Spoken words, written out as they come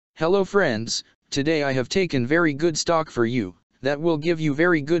Hello friends, today I have taken very good stock for you, that will give you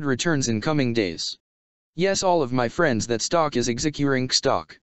very good returns in coming days. Yes, all of my friends, that stock is Exicure Inc.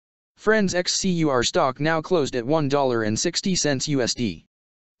 stock. Friends, XCUR stock now closed at $1.60 USD.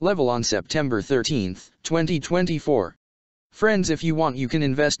 Level on September 13, 2024. Friends, if you want, you can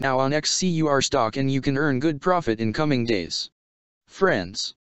invest now on XCUR stock and you can earn good profit in coming days.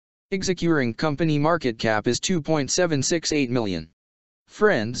 Friends, Exicure Inc. company market cap is $2.768 million.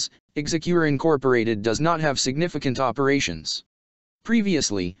 Friends, Exicure Incorporated does not have significant operations.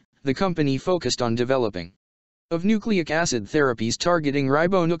 Previously, the company focused on developing of nucleic acid therapies targeting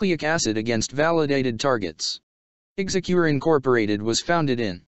ribonucleic acid against validated targets. Exicure Incorporated was founded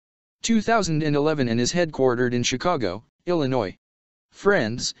in 2011 and is headquartered in Chicago, Illinois.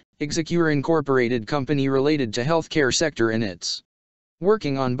 Friends, Exicure Incorporated company related to healthcare sector and it's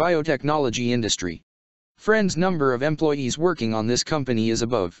working on biotechnology industry. Friends, number of employees working on this company is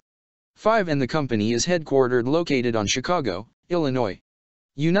above 5 and the company is headquartered located on Chicago, Illinois,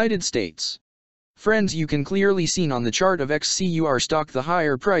 United States. Friends, you can clearly seen on the chart of XCUR stock the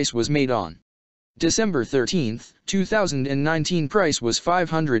higher price was made on December 13, 2019. Price was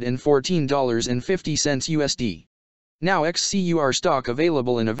 $514.50 USD. Now XCUR stock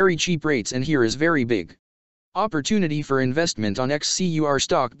available in a very cheap rates, and here is very big opportunity for investment on XCUR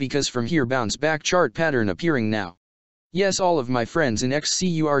stock because from here bounce back chart pattern appearing now. Yes, all of my friends, in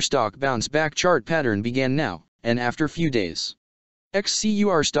XCUR stock bounce back chart pattern began now, and after few days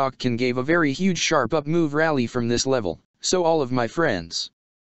XCUR stock can give a very huge sharp up move rally from this level. So all of my friends,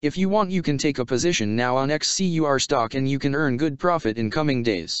 if you want, you can take a position now on XCUR stock and you can earn good profit in coming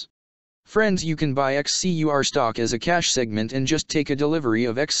days. Friends, you can buy XCUR stock as a cash segment and just take a delivery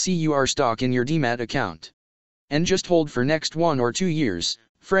of XCUR stock in your demat account and just hold for next 1 or 2 years.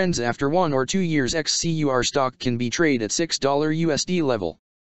 Friends, after 1 or 2 years XCUR stock can be traded at $6 USD level.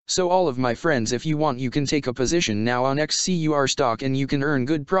 So all of my friends, if you want, you can take a position now on XCUR stock and you can earn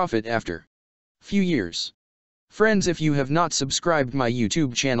good profit after few years. Friends, if you have not subscribed my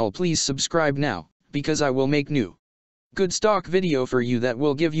YouTube channel, please subscribe now, because I will make new good stock video for you that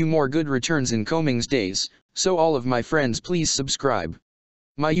will give you more good returns in coming days. So all of my friends, please subscribe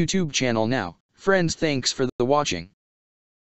my YouTube channel now. Friends, thanks for the watching.